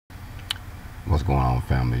What's going on,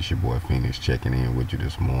 family? It's your boy Feniks checking in with you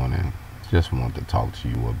this morning. Just wanted to talk to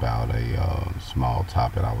you about a small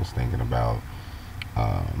topic I was thinking about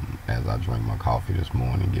as I drink my coffee this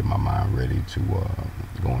morning, get my mind ready to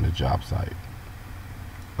go on the job site.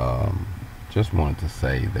 Um, just wanted to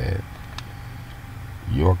say that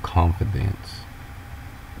your confidence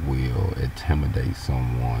will intimidate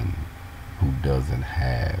someone who doesn't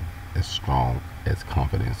have as strong as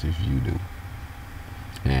confidence as you do.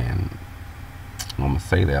 And I'm gonna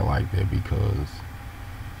say that like that because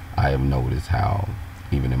I have noticed how,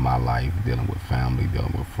 even in my life, dealing with family,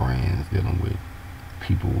 dealing with friends, dealing with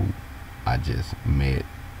people I just met,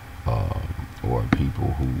 or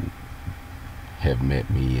people who have met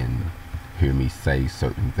me and hear me say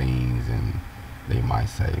certain things, and they might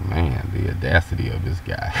say, "Man, the audacity of this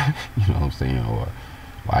guy," you know what I'm saying, or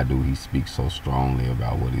 "Why do he speak so strongly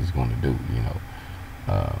about what he's going to do?"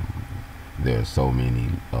 There are so many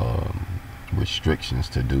restrictions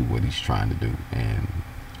to do what he's trying to do, and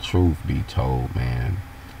truth be told, man,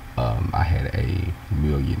 I had a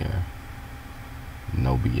millionaire,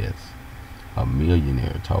 no BS, a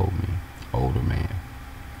millionaire told me, older man,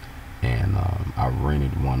 and I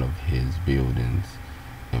rented one of his buildings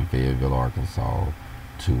in Fayetteville, Arkansas,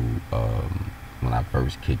 to when I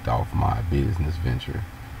first kicked off my business venture,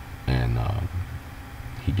 and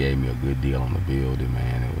he gave me a good deal on the building,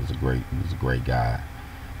 man. It was a great guy,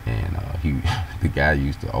 and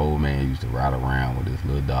the old man used to ride around with his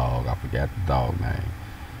little dog. I forgot the dog name,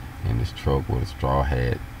 in his truck with a straw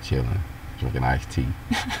hat, chilling, drinking iced tea,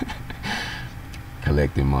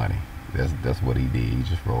 collecting money. That's what he did. He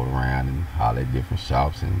just rode around and holler at different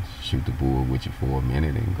shops and shoot the bull with you for a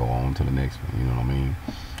minute and go on to the next one. You know what I mean?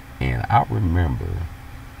 And I remember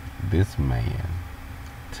this man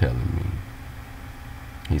telling me,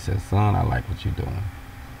 he said, "Son, I like what you're doing.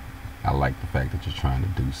 I like the fact that you're trying to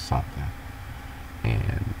do something.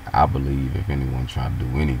 And I believe if anyone trying to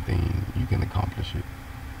do anything, you can accomplish it."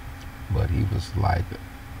 But he was like,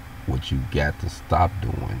 "What you got to stop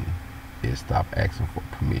doing is stop asking for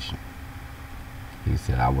permission." He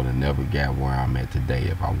said, "I would have never got where I'm at today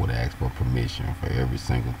if I would have asked for permission for every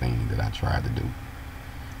single thing that I tried to do.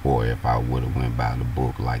 Or if I would have went by the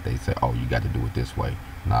book like they said, oh, you got to do it this way."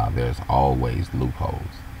 Nah, there's always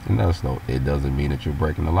loopholes. And it doesn't mean that you're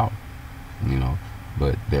breaking the law, you know,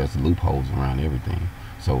 but there's loopholes around everything.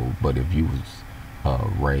 So, but if you was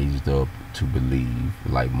raised up to believe,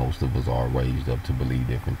 like most of us are raised up to believe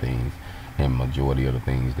different things, and majority of the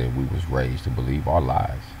things that we was raised to believe are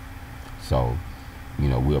lies. So,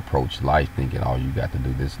 we approach life thinking, oh, you got to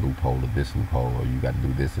do this loophole or this loophole, or you got to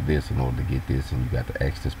do this or this in order to get this, and you got to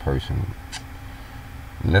ask this person.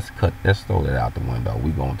 Let's throw that out the window.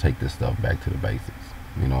 We're going to take this stuff back to the basics.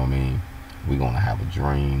 You know what I mean? We're going to have a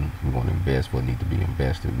dream. We're going to invest what need to be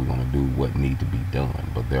invested. We're going to do what need to be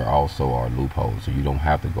done. But there also are loopholes, so you don't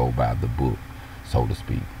have to go by the book, so to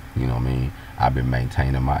speak. You know what I mean? I've been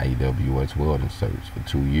maintaining my AWS welding certs for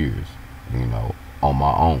 2 years, on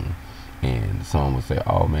my own. And someone would say,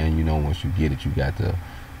 "Oh man, once you get it, you got to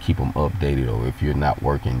keep them updated, or if you're not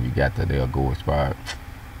working, they'll go expired."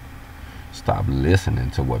 Stop listening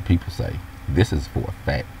to what people say. This is for a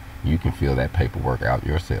fact. You can fill that paperwork out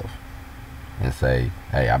yourself and say,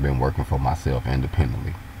 "Hey, I've been working for myself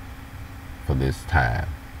independently for this time,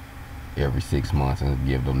 every 6 months," and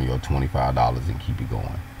give them your $25 and keep it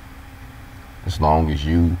going. As long as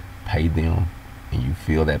you pay them and you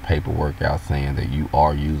fill that paperwork out saying that you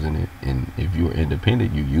are using it, and if you're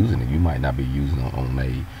independent, you're using it. You might not be using it on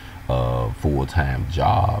a full-time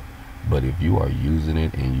job, but if you are using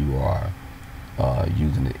it and you are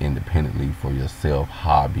using it independently for yourself,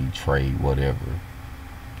 hobby, trade, whatever,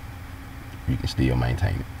 you can still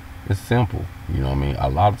maintain it. It's simple, you know what I mean? A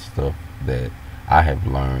lot of stuff that I have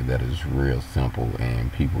learned that is real simple,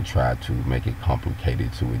 and people try to make it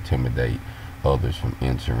complicated to intimidate others from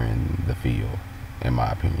entering the field, in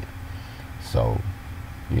my opinion. So,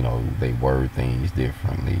 they word things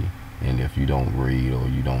differently, and if you don't read or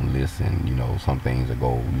you don't listen, some things will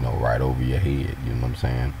go, right over your head, you know what I'm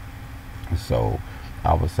saying? So,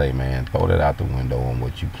 I would say, man, throw that out the window on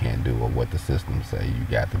what you can't do or what the system say you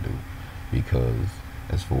got to do, because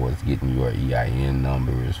as far as getting your EIN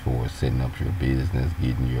number, as far as setting up your business,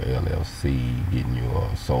 getting your LLC, getting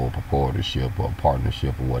your sole proprietorship or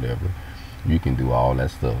partnership or whatever, you can do all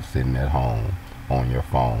that stuff sitting at home on your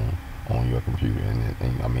phone, on your computer.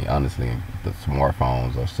 And I mean, honestly, the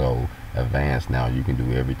smartphones are so advanced now, you can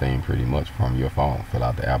do everything pretty much from your phone. Fill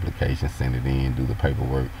out the application, send it in, do the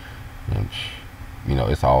paperwork, and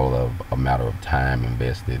it's all of a matter of time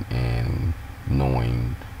invested and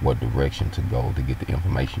knowing what direction to go to get the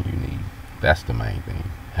information you need. That's the main thing,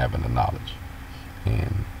 having the knowledge.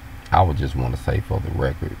 And I would just want to say for the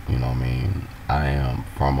record, you know what I mean, I am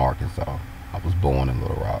from Arkansas. I was born in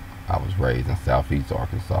Little Rock. I was raised in Southeast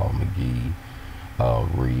Arkansas, McGee,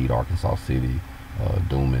 Reed, Arkansas City,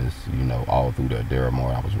 Dumas, you know, all through there.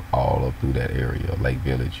 Dearmore, I was all up through that area. Lake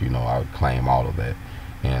Village, you know, I would claim all of that.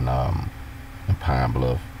 And Pine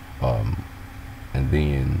Bluff. And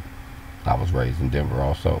then I was raised in Denver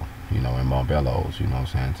also, you know, in Montbellows, you know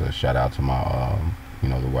what I'm saying? So shout out to my, you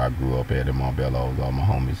know, where I grew up at in Montbellows, all my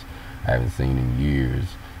homies I haven't seen in years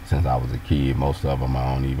since I was a kid. Most of them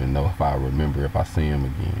I don't even know if I remember if I see them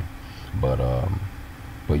again.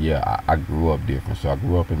 But yeah, I grew up different. So I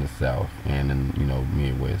grew up in the South and in, you know,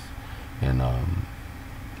 Midwest. And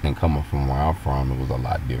coming from where I'm from, it was a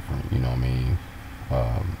lot different, you know what I mean?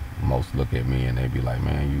 Most look at me and they be like,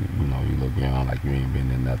 man, you know, you look young, like you ain't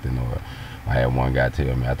been in nothing. Or I had one guy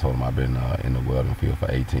tell me, I told him I've been in the welding field for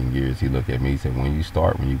 18 years. He looked at me, he said, when you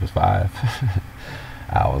start, when you was 5?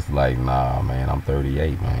 I was like, nah, man, I'm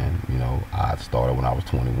 38, man. You know, I started when I was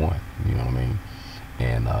 21, you know what I mean?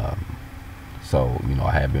 And so, you know,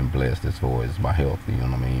 I have been blessed as far as my health, you know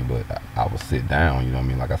what I mean? But I would sit down, you know what I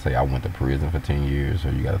mean? Like I say, I went to prison for 10 years, so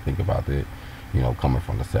you got to think about that. You know, coming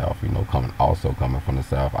from the South, you know, coming from the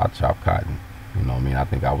South, I chopped cotton. You know what I mean? I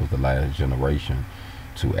think I was the last generation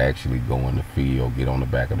to actually go in the field, get on the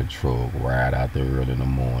back of the truck, ride out there early in the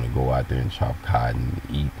morning, go out there and chop cotton,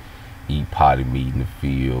 eat potted meat in the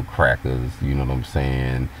field, crackers, you know what I'm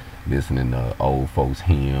saying? Listening to old folks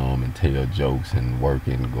hymn and tell jokes and work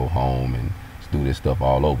and go home and do this stuff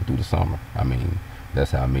all over through the summer. I mean,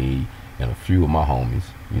 that's how me and a few of my homies,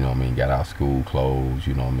 you know what I mean, got our school clothes,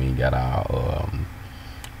 you know what I mean, got our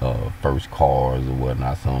first cars or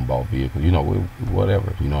whatnot, some bought vehicles, you know,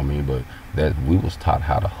 whatever, you know what I mean, but that we was taught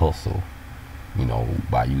how to hustle, you know,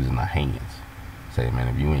 by using our hands. Say, man,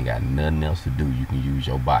 if you ain't got nothing else to do, you can use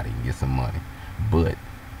your body and get some money, but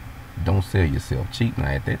don't sell yourself cheap. Now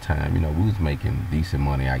at that time, you know, we was making decent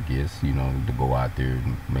money, I guess, you know, to go out there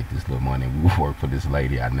and make this little money. We worked for this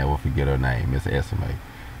lady, I never forget her name, Miss Esme.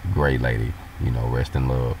 Great lady, you know, rest in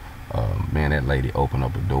love. Man, that lady opened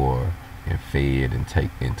up a door and fed and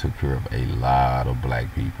took care of a lot of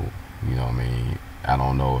black people. You know what I mean? I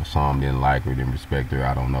don't know if some didn't like her, didn't respect her,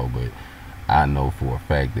 I don't know, but I know for a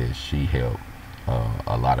fact that she helped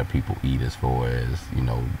a lot of people eat, as far as, you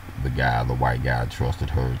know, the white guy trusted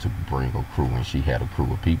her to bring a crew, and she had a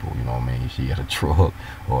crew of people, you know what I mean? She had a truck,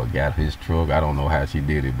 or got his truck. I don't know how she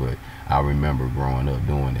did it, but I remember growing up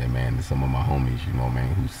doing that, man. And some of my homies, you know what I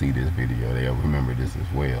mean, who see this video, they'll remember this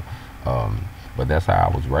as well. But that's how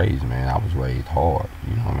I was raised, man. I was raised hard,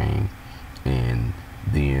 you know what I mean? And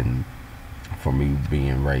then for me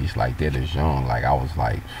being raised like that as young, like I was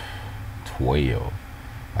like 12.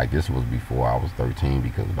 Like this was before I was 13,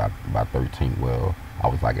 because about 13, well, I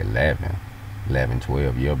was like 11,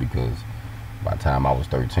 12, yeah, because by the time I was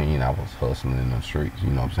 13, I was hustling in the streets, you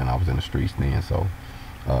know what I'm saying? I was in the streets then, so,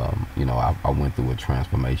 you know, I went through a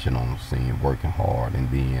transformation on seeing, working hard, and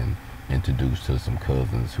then introduced to some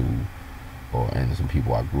cousins and some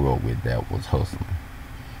people I grew up with that was hustling.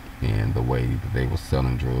 And the way that they were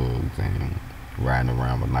selling drugs and riding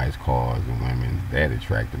around with nice cars and women, that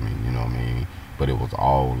attracted me, you know what I mean? But it was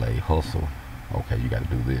all a hustle. Okay, you got to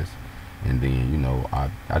do this. And then, you know,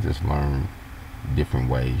 I just learned different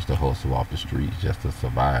ways to hustle off the streets just to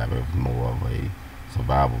survive. It was more of a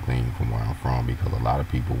survival thing from where I'm from, because a lot of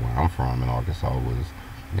people where I'm from in Arkansas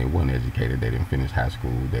they weren't educated. They didn't finish high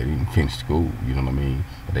school. They didn't finish school, you know what I mean?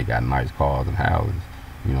 But they got nice cars and houses,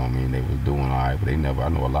 you know what I mean? They was doing all right, but I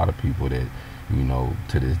know a lot of people that, you know,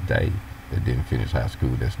 to this day, that didn't finish high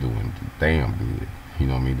school, that's doing damn good. You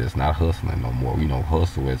know what I mean? That's not hustling no more. You know,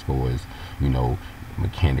 hustle as far as, you know,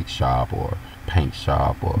 mechanic shop or paint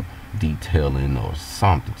shop or detailing or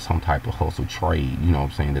some type of hustle trade, you know what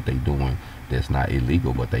I'm saying, that they doing that's not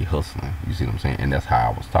illegal, but they hustling. You see what I'm saying? And that's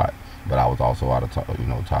how I was taught. But I was also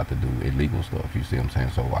taught to do illegal stuff. You see what I'm saying?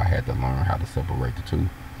 So I had to learn how to separate the two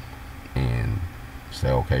and say,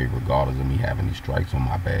 okay, regardless of me having these strikes on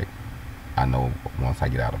my back, I know once I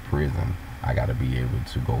get out of prison, I got to be able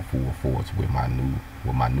to go full force with my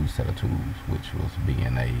new set of tools, which was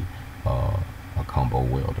being a combo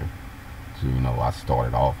welder. So, you know, I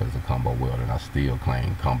started off as a combo welder, and I still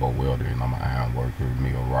claim combo welder, and I'm an iron worker,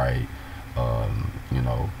 millwright. You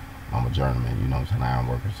know, I'm a journeyman, you know what I'm saying, iron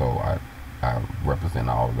worker. So I represent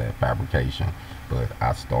all of that fabrication, but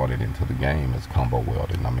I started into the game as combo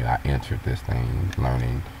welding. I mean, I entered this thing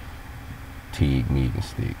learning TIG, MIG, and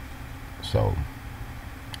stick. So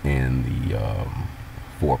in the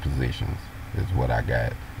 4 positions is what I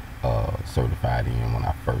got certified in when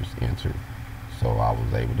I first entered. So I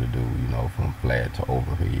was able to do, you know, from flat to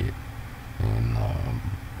overhead, in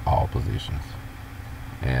all positions.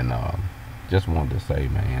 And just wanted to say,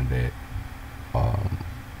 man, that um,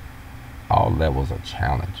 all levels are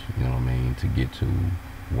challenge, you know what I mean, to get to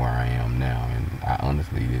where I am now. And I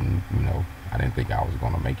honestly didn't, I didn't think I was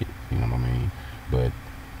going to make it, you know what I mean? But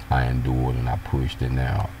I endured and I pushed, and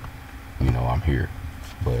now, I'm here.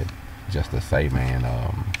 But just to say, man,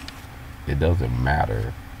 it doesn't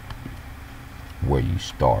matter where you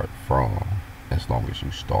start from as long as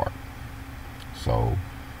you start. So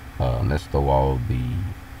let's throw all the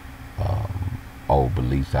old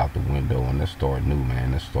beliefs out the window and let's start new,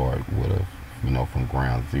 man. Let's start with from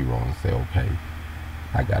ground zero and say, okay,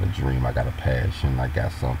 I got a dream, I got a passion, I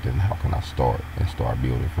got something. How can I start and start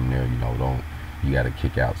building from there? You got to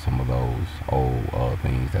kick out some of those old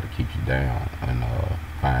things that'll keep you down and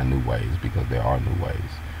find new ways, because there are new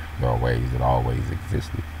ways. There are ways that always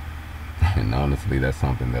existed. And honestly, that's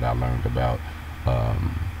something that I learned about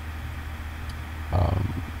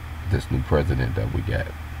this new president that we got.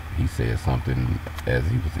 He said something as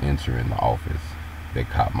he was entering the office that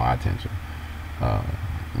caught my attention.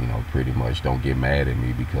 Pretty much, don't get mad at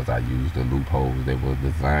me because I used the loopholes that were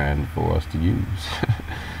designed for us to use.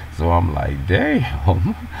 So I'm like,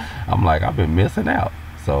 damn. I'm like, I've been missing out.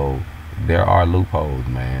 So there are loopholes,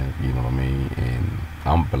 man. You know what I mean? And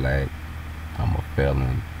I'm black. I'm a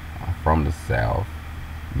felon. I'm from the South.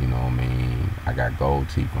 You know what I mean? I got gold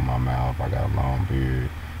teeth in my mouth. I got a long beard.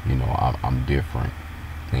 I'm different.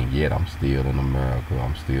 And yet I'm still in America.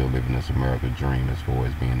 I'm still living this America dream as far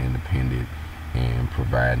as being independent and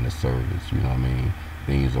providing the service. You know what I mean?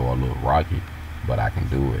 Things are a little rocky, but I can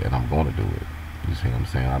do it, and I'm going to do it. You see what I'm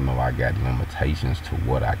saying? I know I got limitations to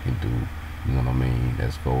what I can do. You know what I mean?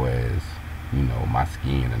 As far as, my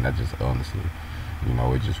skin, and that's just honestly,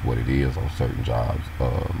 it's just what it is on certain jobs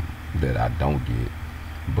that I don't get.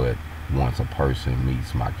 But once a person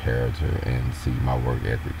meets my character and see my work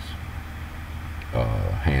ethics,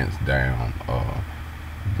 hands down,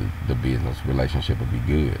 the business relationship will be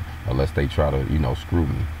good, unless they try to screw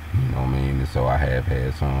me. You know what I mean? And so I have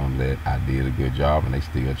had some that I did a good job and they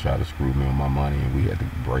still try to screw me on my money, and we had to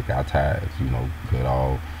break our ties, cut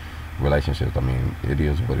all relationships. I mean, it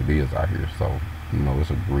is what it is out here. So it's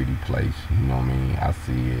a greedy place. You know what I mean? I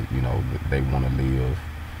see it. They want to live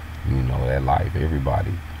that life.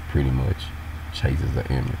 Everybody pretty much chases an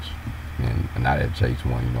image, and I have chased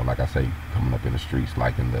one, like I say, coming up in the streets,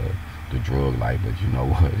 like in the drug life. But you know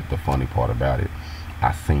what, the funny part about it,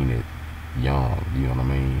 I seen it young. You know what I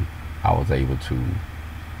mean? I was able to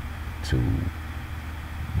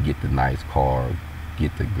get the nice car,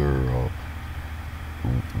 get the girl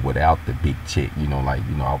without the big check.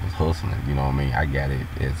 I was hustling. You know what I mean? I got it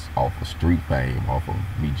as off of street fame, off of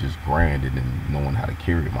me just grinding and knowing how to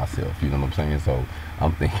carry myself. You know what I'm saying? So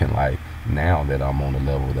I'm thinking, like, now that I'm on the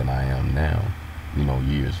level that I am now,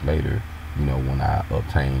 years later, when I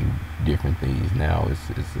obtain different things now,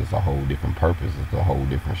 it's a whole different purpose. It's a whole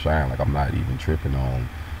different shine. Like, I'm not even tripping on,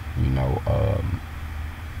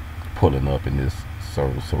 pulling up in this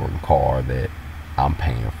certain car that I'm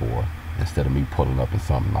paying for, instead of me pulling up in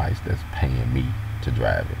something nice that's paying me to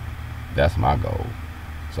drive it. That's my goal.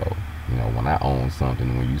 So, when I own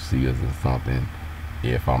something, when you see us in something,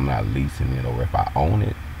 if I'm not leasing it or if I own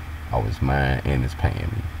it, it's mine and it's paying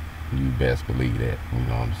me. You best believe that, you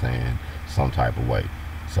know what I'm saying, some type of way.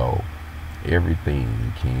 So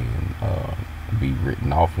everything can be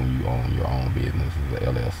written off when you own your own business as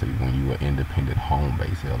an LLC, when you are independent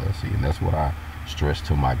home-based LLC. And that's what I stress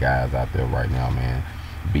to my guys out there right now, man.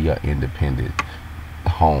 Be an independent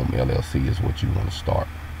home LLC is what you want to start.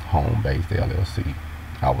 Home-based LLC.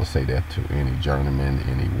 I would say that to any journeyman,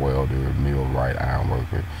 any welder, millwright, iron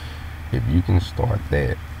worker. If you can start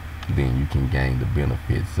that, then you can gain the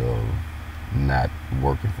benefits of not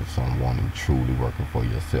working for someone and truly working for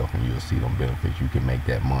yourself, and you'll see them benefits. You can make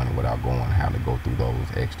that money without going how to go through those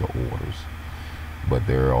extra orders. But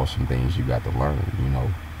there are some things you got to learn,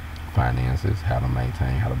 finances, how to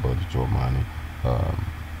maintain, how to budget your money.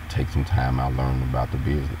 Take some time out learning about the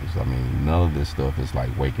business. I mean, none of this stuff is like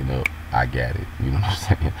waking up, I got it. You know what I'm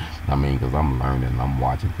saying? I mean, because I'm learning, I'm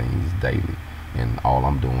watching things daily, and all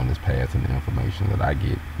I'm doing is passing the information that I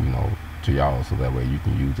get, to y'all, so that way you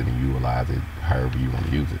can use it and utilize it however you want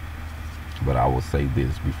to use it. But I will say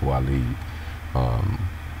this before I leave: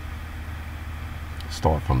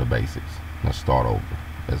 start from the basics. Let's start over.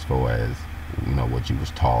 As far as what you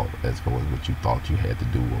was taught, as far as what you thought you had to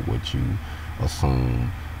do, or what you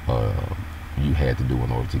assume you had to do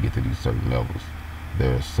in order to get to these certain levels.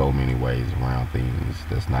 There are so many ways around things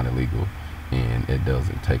that's not illegal, and it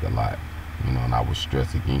doesn't take a lot. And I would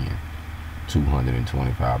stress again,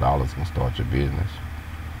 $225 can start your business,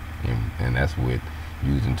 and that's with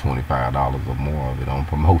using $25 or more of it on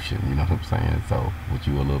promotion. You know what I'm saying? So with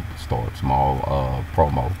you a little start small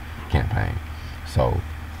promo campaign. So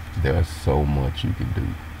there's so much you can do,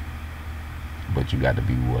 but you got to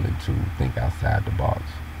be willing to think outside the box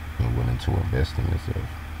and willing to invest in yourself.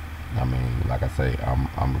 I mean, like I say,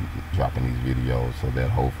 I'm dropping these videos so that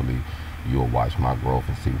hopefully you'll watch my growth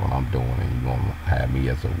and see what I'm doing, and you're gonna have me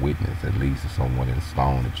as a witness, at least as someone in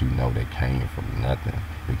stone that you know that came from nothing,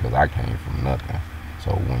 because I came from nothing.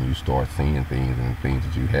 So when you start seeing things and things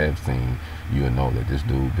that you have seen, you'll know that this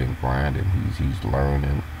dude been grinding. He's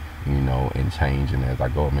learning, you know, and changing as I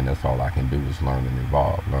go. I mean, that's all I can do is learn and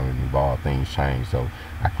evolve. Learn and evolve. Things change, so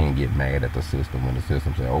I can't get mad at the system when the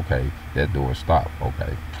system says, okay, that door stopped.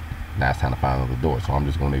 Okay, now it's time to find another door. So I'm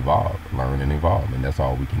just going to evolve, learn and evolve, and that's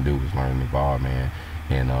all we can do is learn and evolve, man,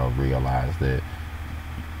 and realize that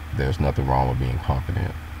there's nothing wrong with being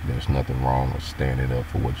confident. There's nothing wrong with standing up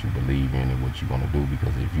for what you believe in and what you're going to do,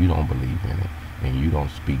 because if you don't believe in it and you don't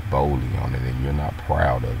speak boldly on it and you're not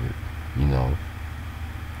proud of it, you know,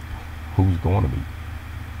 who's going to be?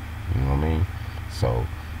 You know what I mean? So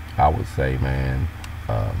I would say, man,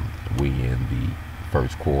 we in the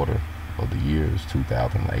first quarter of the year is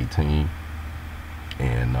 2018,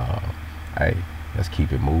 and hey, let's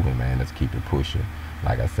keep it moving, man. Let's keep it pushing.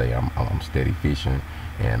 Like I say, I'm steady fishing,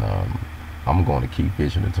 and I'm going to keep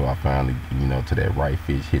fishing until I finally, you know, to that right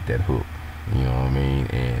fish hit that hook. You know what I mean?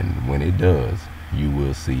 And when it does, you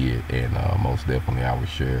will see it, and most definitely I will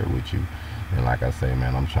share it with you. And like I say,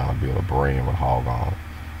 man, I'm trying to build a brand with HogOn,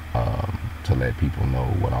 to let people know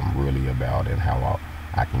what I'm really about and how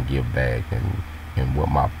I can give back, and what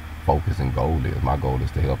my focus and goal is. My goal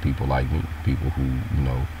is to help people like me, people who, you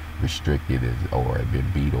know, restricted or have been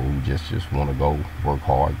beat, or who just want to go work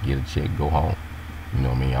hard, get a check, go home. You know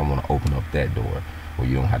what I mean? I want to open up that door where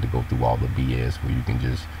you don't have to go through all the BS, where you can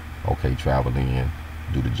just, okay, travel in,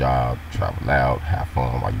 do the job, travel out, have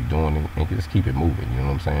fun while you're doing it, and just keep it moving. You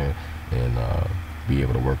know what I'm saying? And be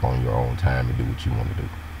able to work on your own time and do what you want to do.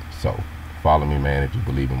 So follow me, man, if you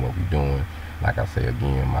believe in what we're doing. Like I say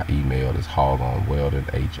again, my email is HogOn Welding,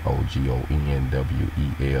 HogOn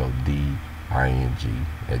Welding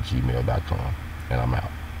 @gmail.com. And I'm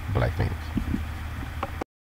out. Black Feniks.